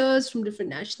cultures, from different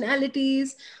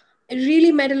nationalities. I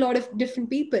really met a lot of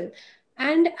different people.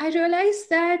 And I realized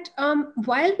that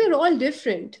while we're all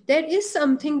different, there is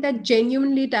something that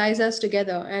genuinely ties us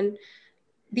together. And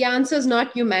the answer is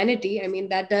not humanity. I mean,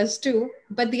 that does too.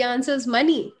 But the answer is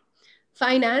money,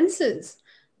 finances,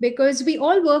 because we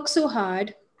all work so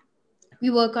hard. We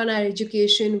work on our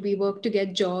education, we work to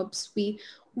get jobs, we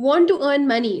want to earn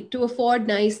money to afford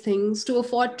nice things, to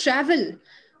afford travel,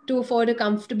 to afford a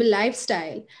comfortable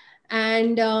lifestyle.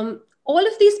 And all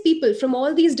of these people from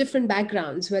all these different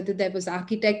backgrounds, whether there was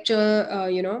architecture,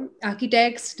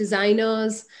 architects,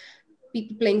 designers,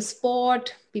 people playing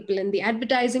sport, people in the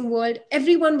advertising world,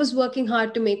 everyone was working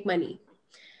hard to make money.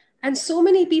 And so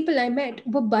many people I met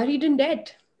were buried in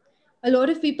debt. A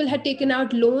lot of people had taken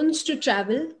out loans to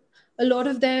travel. A lot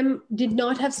of them did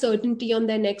not have certainty on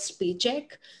their next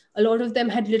paycheck. A lot of them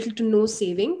had little to no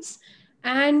savings.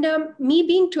 And me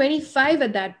being 25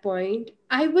 at that point,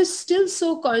 I was still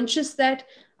so conscious that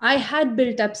I had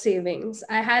built up savings.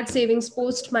 I had savings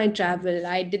post my travel.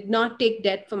 I did not take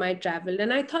debt for my travel.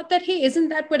 And I thought that, hey, isn't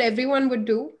that what everyone would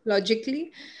do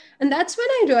logically? And that's when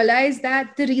I realized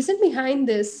that the reason behind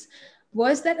this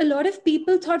was that a lot of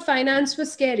people thought finance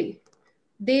was scary.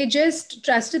 They just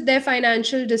trusted their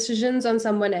financial decisions on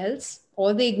someone else,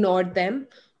 or they ignored them,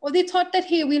 or they thought that,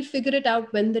 hey, we'll figure it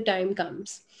out when the time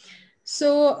comes.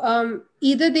 So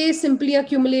either they simply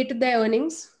accumulated their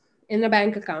earnings in a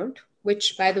bank account,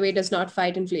 which, by the way, does not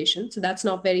fight inflation. So that's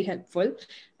not very helpful.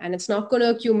 And it's not going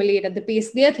to accumulate at the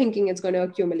pace they're thinking it's going to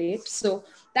accumulate. So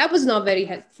that was not very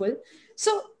helpful.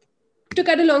 So to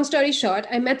cut a long story short,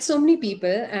 I met so many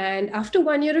people. And after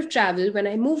 1 year of travel, when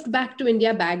I moved back to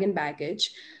India, bag and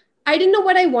baggage, I didn't know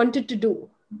what I wanted to do.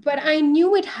 But I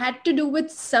knew it had to do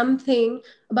with something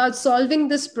about solving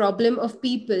this problem of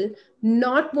people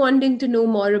not wanting to know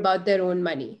more about their own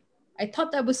money. I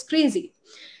thought that was crazy.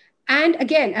 And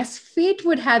again, as fate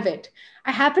would have it,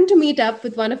 I happened to meet up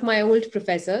with one of my old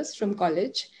professors from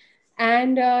college,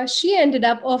 and she ended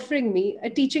up offering me a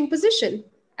teaching position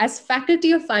as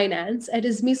faculty of finance at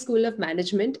ISME School of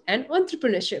Management and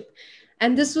Entrepreneurship.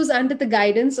 And this was under the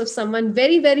guidance of someone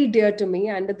very, very dear to me,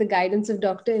 under the guidance of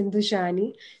Dr. Indu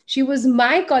Shani. She was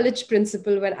my college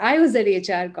principal when I was at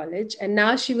HR college, and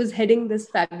now she was heading this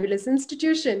fabulous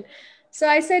institution. So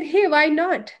I said, hey, why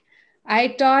not? I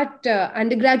taught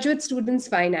undergraduate students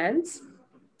finance,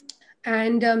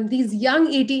 and these young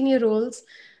 18-year-olds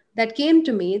that came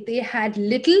to me, they had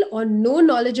little or no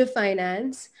knowledge of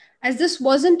finance, as this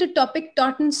wasn't a topic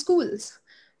taught in schools.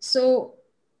 So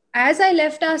as I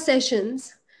left our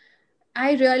sessions,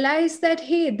 I realized that,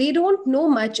 hey, they don't know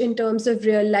much in terms of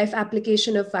real life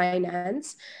application of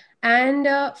finance. And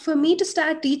for me to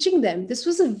start teaching them, this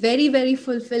was a very, very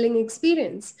fulfilling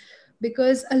experience,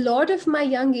 because a lot of my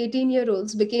young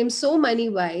 18-year-olds became so money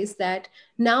wise that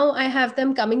now I have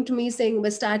them coming to me saying,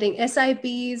 we're starting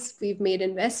SIPs, we've made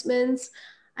investments.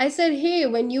 I said, hey,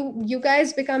 when you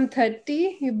guys become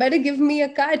 30, you better give me a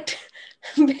cut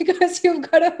because you've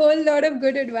got a whole lot of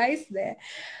good advice there.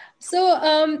 So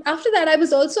after that, I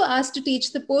was also asked to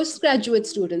teach the postgraduate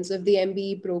students of the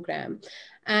MBE program.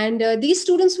 And these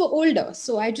students were older,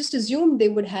 so I just assumed they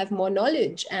would have more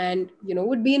knowledge and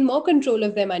would be in more control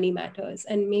of their money matters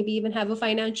and maybe even have a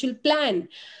financial plan.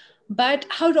 But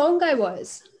how wrong I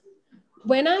was.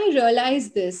 When I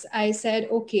realized this, I said,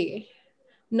 okay,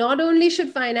 not only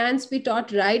should finance be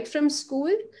taught right from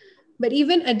school, but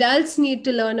even adults need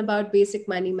to learn about basic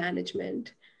money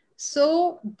management.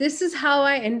 So this is how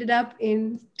I ended up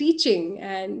in teaching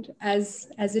and as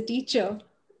a teacher.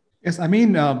 Yes, I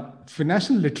mean,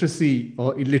 financial literacy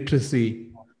or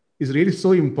illiteracy is really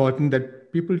so important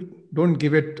that people don't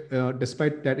give it,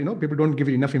 despite that, people don't give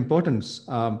it enough importance.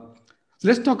 So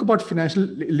let's talk about financial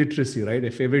literacy, right? A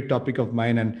favorite topic of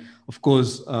mine, and of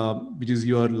course, which is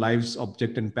your life's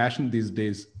object and passion these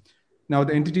days. Now,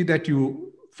 the entity that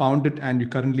you founded and you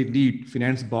currently lead,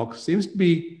 Finance Box, seems to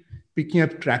be picking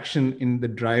up traction in the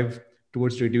drive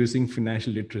towards reducing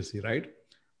financial literacy, right?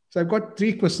 So I've got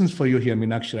three questions for you here,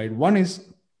 Minakshi, right? One is,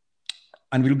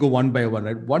 and we'll go one by one,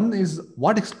 right? One is,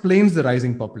 what explains the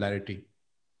rising popularity?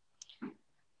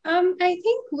 I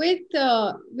think with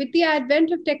the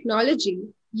advent of technology,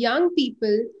 young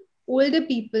people, older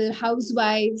people,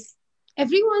 housewives,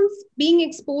 everyone's being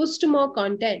exposed to more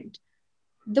content.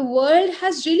 The world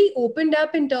has really opened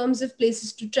up in terms of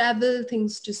places to travel,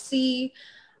 things to see,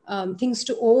 things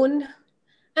to own.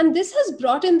 And this has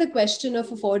brought in the question of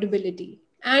affordability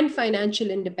and financial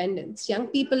independence. Young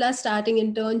people are starting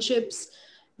internships,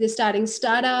 they're starting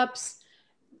startups.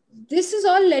 This is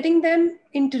all letting them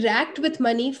interact with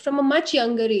money from a much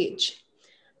younger age.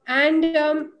 And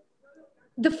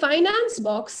the finance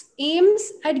box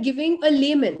aims at giving a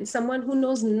layman, someone who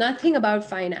knows nothing about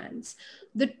finance,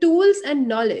 the tools and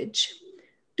knowledge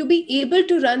to be able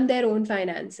to run their own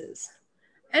finances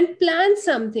and plan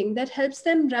something that helps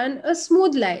them run a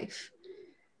smooth life.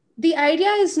 The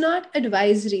idea is not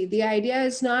advisory, the idea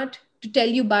is not to tell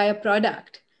you buy a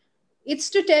product.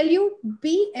 It's to tell you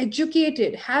be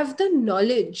educated, have the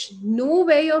knowledge, know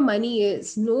where your money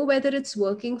is, know whether it's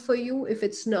working for you. If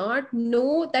it's not,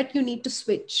 know that you need to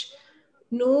switch,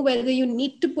 know whether you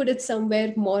need to put it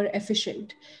somewhere more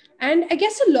efficient. And I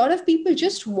guess a lot of people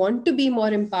just want to be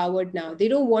more empowered now. They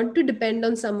don't want to depend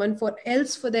on someone for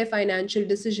else for their financial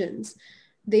decisions.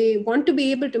 They want to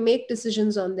be able to make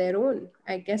decisions on their own.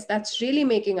 I guess that's really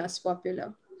making us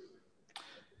popular.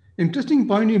 Interesting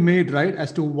point you made, right,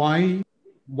 as to why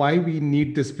we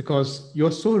need this, because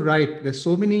you're so right. There's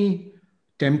so many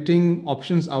tempting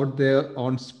options out there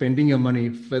on spending your money,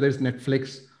 whether it's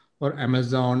Netflix or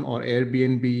Amazon or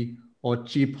Airbnb or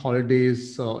cheap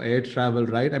holidays or air travel,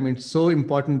 right? I mean, it's so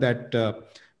important that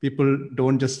people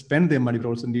don't just spend their money, but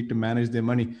also need to manage their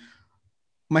money.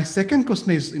 My second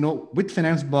question is, with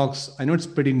Finance Box, I know it's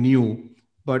pretty new,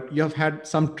 but you have had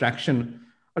some traction,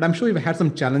 but I'm sure you've had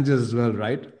some challenges as well,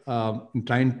 right? In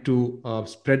trying to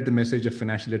spread the message of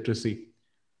financial literacy.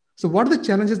 So, what are the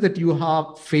challenges that you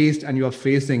have faced and you are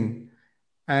facing,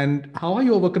 and how are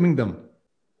you overcoming them?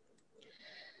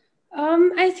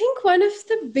 I think one of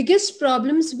the biggest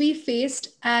problems we faced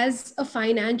as a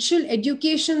financial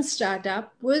education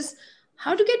startup was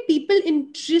how to get people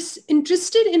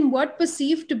interested in what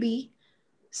perceived to be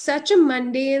such a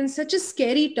mundane, such a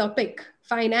scary topic,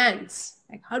 finance.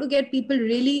 Like how to get people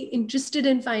really interested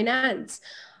in finance.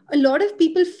 A lot of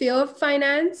people fear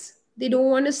finance, they don't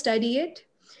want to study it.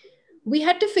 We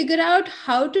had to figure out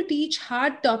how to teach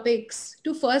hard topics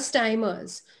to first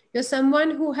timers. You're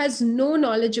someone who has no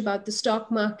knowledge about the stock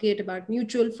market, about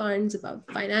mutual funds, about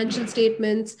financial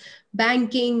statements,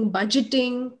 banking,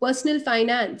 budgeting, personal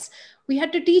finance. We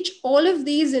had to teach all of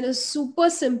these in a super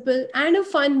simple and a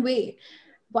fun way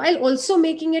while also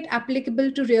making it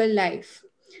applicable to real life.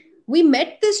 We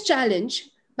met this challenge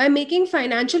by making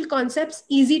financial concepts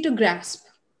easy to grasp,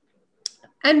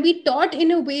 and we taught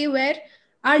in a way where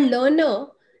our learner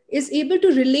is able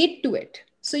to relate to it.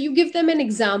 So you give them an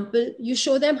example, you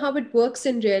show them how it works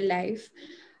in real life.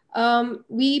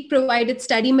 We provided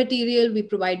study material, we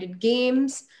provided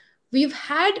games. We've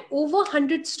had over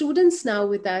 100 students now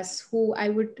with us who I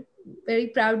would very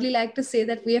proudly like to say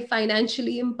that we are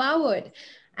financially empowered.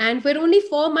 And we're only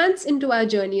 4 months into our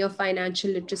journey of financial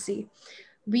literacy.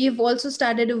 We have also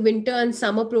started a winter and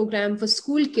summer program for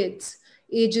school kids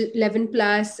age 11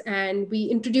 plus, and we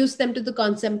introduce them to the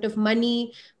concept of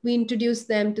money. We introduce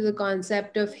them to the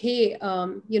concept of, hey,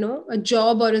 a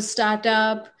job or a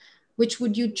startup, which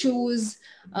would you choose,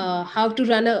 how to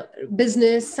run a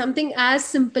business, something as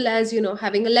simple as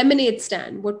having a lemonade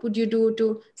stand, what would you do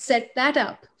to set that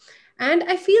up. And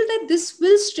I feel that this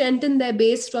will strengthen their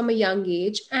base from a young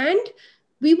age, and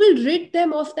we will rid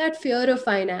them of that fear of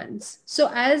finance.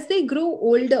 So as they grow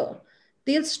older,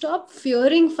 they'll stop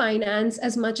fearing finance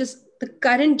as much as the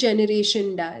current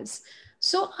generation does.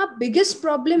 So our biggest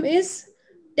problem is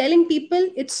telling people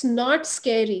it's not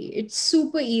scary, it's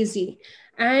super easy.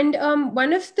 And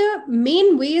one of the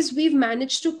main ways we've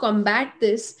managed to combat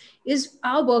this is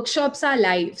our workshops are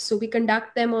live. So we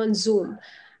conduct them on Zoom.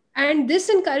 And this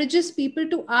encourages people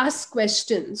to ask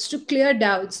questions, to clear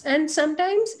doubts. And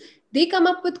sometimes they come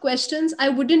up with questions I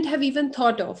wouldn't have even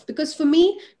thought of. Because for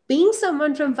me, being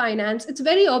someone from finance, it's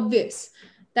very obvious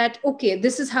that, okay,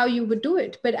 this is how you would do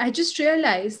it. But I just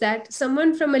realized that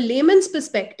someone from a layman's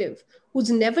perspective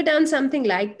who's never done something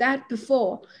like that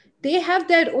before, they have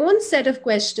their own set of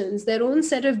questions, their own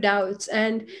set of doubts.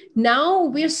 And now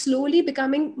we're slowly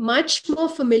becoming much more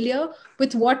familiar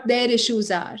with what their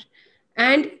issues are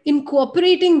and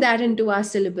incorporating that into our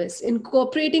syllabus,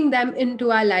 incorporating them into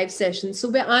our live sessions. So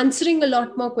we're answering a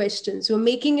lot more questions, we're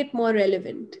making it more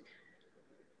relevant.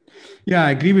 Yeah,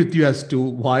 I agree with you as to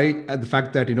why the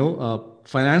fact that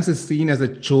finance is seen as a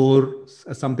chore,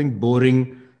 as something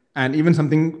boring, and even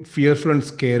something fearful and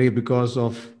scary because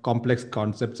of complex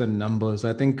concepts and numbers.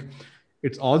 I think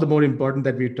it's all the more important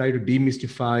that we try to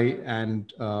demystify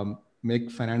and make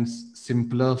finance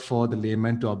simpler for the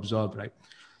layman to absorb. Right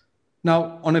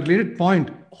now, on a related point,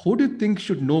 who do you think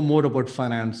should know more about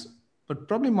finance? But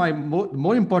probably my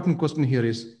more important question here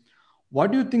is,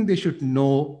 what do you think they should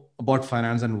know about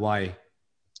finance and why?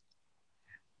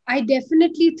 I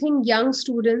definitely think young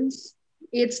students,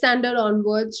 8th standard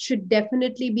onwards, should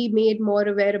definitely be made more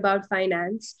aware about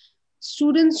finance.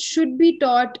 Students should be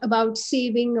taught about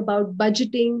saving, about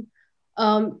budgeting,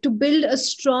 to build a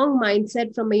strong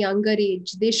mindset from a younger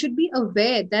age. They should be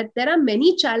aware that there are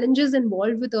many challenges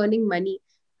involved with earning money,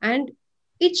 and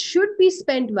it should be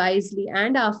spent wisely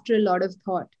and after a lot of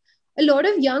thought. A lot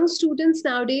of young students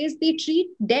nowadays, they treat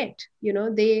debt,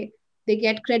 they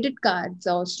get credit cards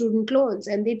or student loans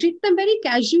and they treat them very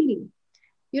casually.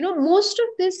 Most of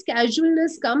this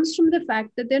casualness comes from the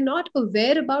fact that they're not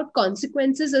aware about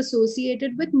consequences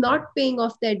associated with not paying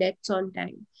off their debts on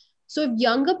time. So if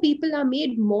younger people are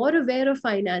made more aware of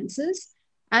finances,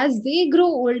 as they grow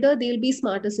older, they'll be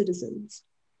smarter citizens.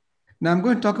 Now, I'm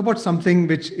going to talk about something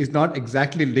which is not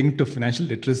exactly linked to financial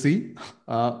literacy,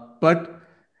 but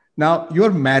now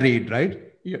you're married,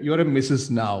 right? You're a Mrs.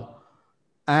 now.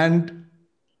 And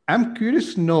I'm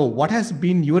curious to know what has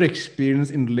been your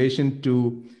experience in relation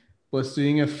to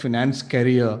pursuing a finance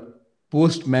career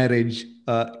post marriage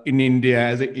in India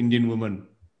as an Indian woman.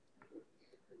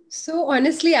 So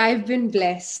honestly, I've been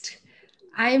blessed.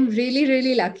 I'm really,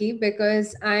 really lucky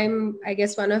because I'm, I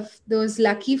guess, one of those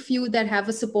lucky few that have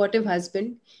a supportive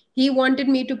husband. He wanted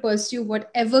me to pursue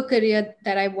whatever career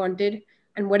that I wanted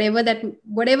and whatever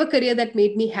career that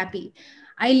made me happy.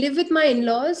 I live with my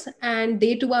in-laws and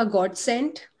they too are God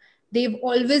sent. They've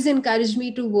always encouraged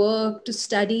me to work, to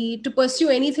study, to pursue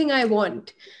anything I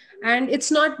want. And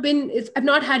I've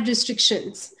not had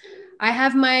restrictions. I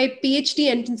have my PhD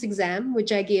entrance exam,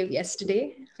 which I gave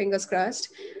yesterday, fingers crossed.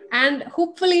 And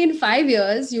hopefully in 5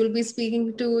 years, you'll be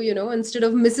speaking to, instead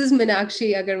of Mrs.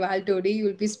 Minakshi Agarwal Todi,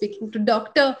 you'll be speaking to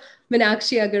Dr.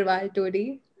 Minakshi Agarwal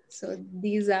Todi. So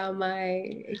these are my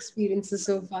experiences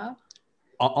so far.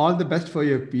 All the best for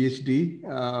your PhD,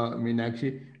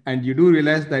 Meenakshi. And you do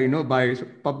realize that, by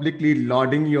publicly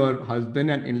lauding your husband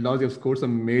and in-laws, you've scored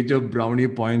some major brownie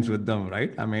points with them,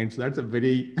 right? I mean, so that's a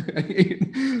very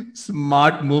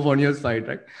smart move on your side,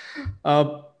 right?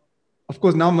 Uh, of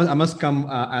course, now I must come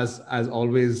as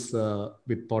always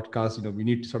with podcasts. We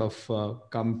need to sort of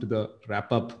come to the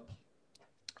wrap up.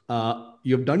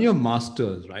 You've done your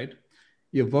masters, right?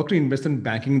 You've worked in investment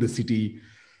banking in the city.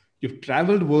 You've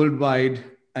traveled worldwide,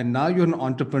 and now you're an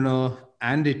entrepreneur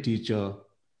and a teacher.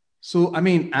 So, I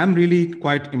mean, I'm really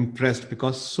quite impressed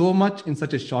because so much in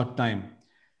such a short time.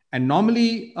 And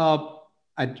normally,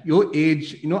 at your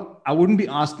age, I wouldn't be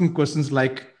asking questions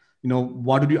like,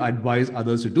 what would you advise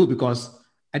others to do? Because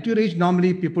at your age,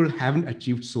 normally people haven't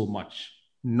achieved so much,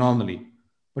 normally,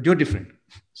 but you're different.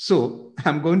 So,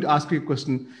 I'm going to ask you a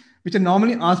question which I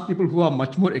normally ask people who are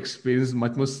much more experienced,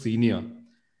 much more senior.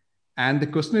 And the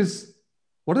question is,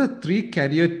 what are the three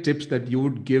career tips that you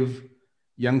would give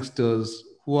youngsters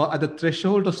who are at the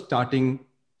threshold of starting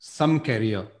some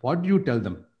career? What do you tell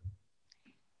them?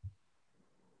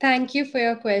 Thank you for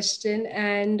your question.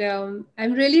 And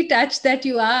I'm really touched that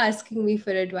you are asking me for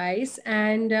advice.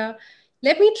 And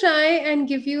let me try and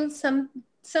give you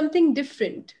something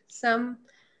different, some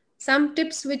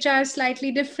tips which are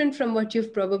slightly different from what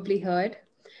you've probably heard.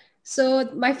 So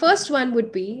my first one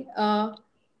would be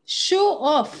show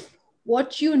off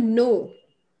what you know,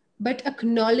 but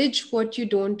acknowledge what you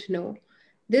don't know.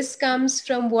 This comes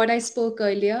from what I spoke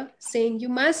earlier, saying you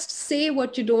must say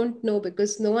what you don't know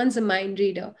because no one's a mind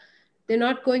reader. They're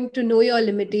not going to know your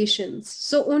limitations.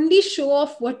 So only show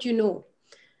off what you know.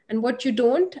 And what you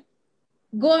don't,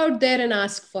 go out there and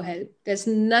ask for help. There's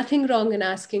nothing wrong in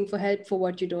asking for help for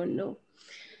what you don't know.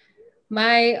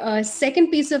 My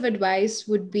second piece of advice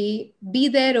would be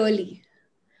there early.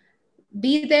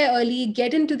 Be there early,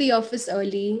 get into the office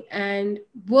early, and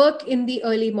work in the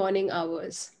early morning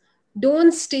hours.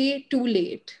 Don't stay too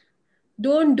late.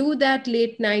 Don't do that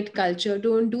late night culture.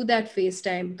 Don't do that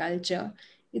FaceTime culture.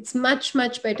 It's much,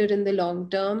 much better in the long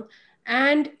term.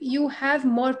 And you have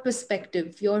more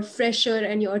perspective. You're fresher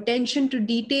and your attention to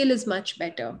detail is much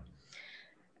better.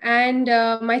 And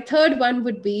my third one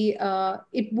would be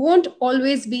it won't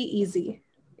always be easy.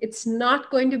 It's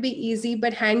not going to be easy,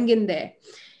 but hang in there.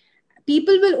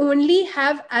 People will only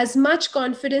have as much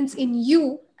confidence in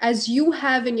you as you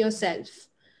have in yourself.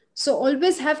 So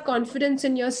always have confidence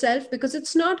in yourself because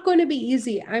it's not going to be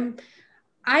easy.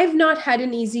 I've not had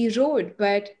an easy road,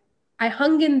 but I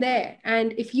hung in there,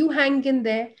 and if you hang in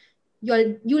there,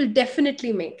 you'll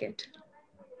definitely make it.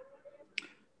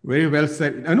 Very well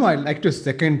said. I know I like your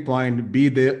second point, be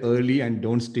there early and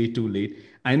don't stay too late.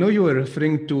 I know you were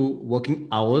referring to working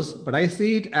hours, but I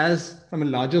see it as from a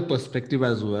larger perspective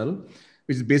as well,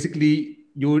 which is basically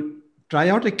you try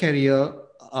out a career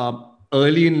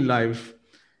early in life,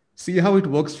 see how it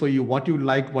works for you, what you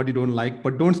like, what you don't like,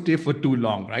 but don't stay for too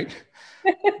long, right?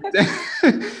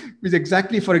 Which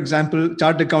exactly, for example,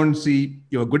 chart accountancy,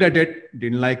 you're good at it,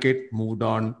 didn't like it, moved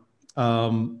on.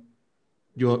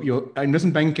 Your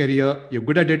investment bank career, you're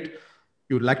good at it,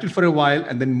 you liked it for a while,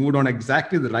 and then moved on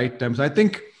exactly the right time. So I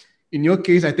think in your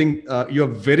case, I think you're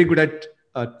very good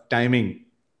at timing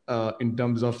in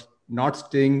terms of not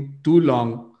staying too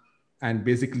long and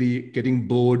basically getting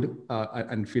bored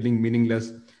and feeling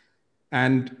meaningless.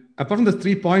 And apart from the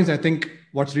 3 points, I think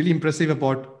what's really impressive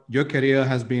about your career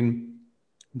has been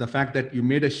the fact that you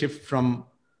made a shift from,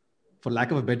 for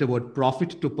lack of a better word,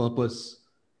 profit to purpose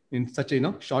in such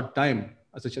a short time,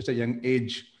 at such a young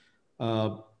age,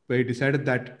 where you decided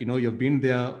that you've been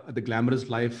there at the glamorous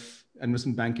life,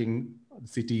 investment banking, the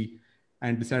city,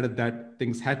 and decided that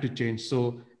things had to change.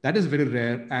 So that is very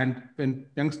rare. And when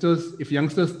youngsters, if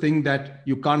youngsters think that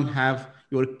you can't have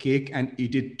your cake and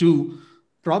eat it too,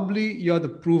 probably you're the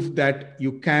proof that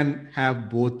you can have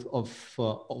both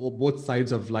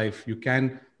sides of life. You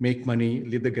can make money,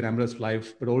 live the glamorous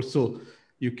life, but also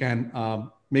you can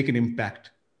make an impact.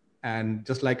 And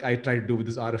just like I try to do with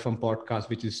this RFM podcast,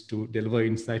 which is to deliver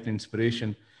insight and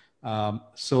inspiration.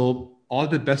 So all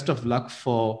the best of luck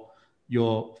for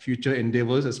your future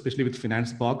endeavors, especially with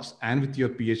Finance Box and with your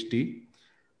PhD.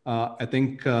 I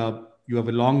think you have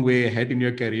a long way ahead in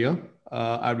your career.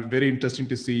 I'd be very interesting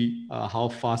to see how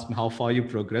fast and how far you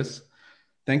progress.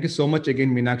 Thank you so much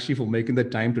again, Minakshi, for making the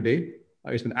time today.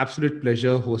 It's been an absolute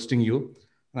pleasure hosting you.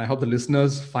 And I hope the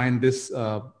listeners find this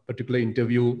particular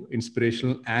interview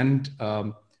inspirational and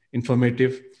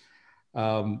informative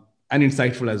and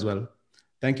insightful as well.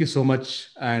 Thank you so much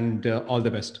and all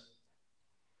the best.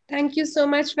 Thank you so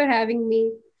much for having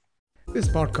me. This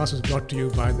podcast was brought to you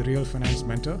by The Real Finance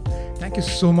Mentor. Thank you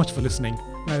so much for listening,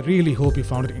 and I really hope you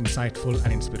found it insightful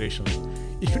and inspirational.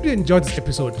 If you did enjoy this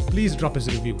episode, please drop us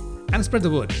a review and spread the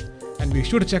word. And be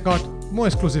sure to check out more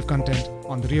exclusive content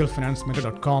on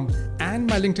therealfinancementor.com and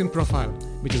my LinkedIn profile,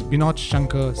 which is Binod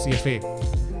Shankar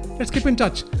CFA. Let's keep in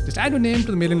touch. Just add your name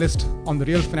to the mailing list on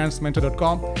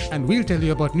therealfinancementor.com and we'll tell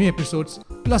you about new episodes,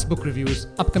 plus book reviews,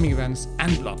 upcoming events,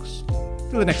 and blogs.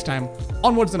 Till the next time,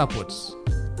 onwards and upwards.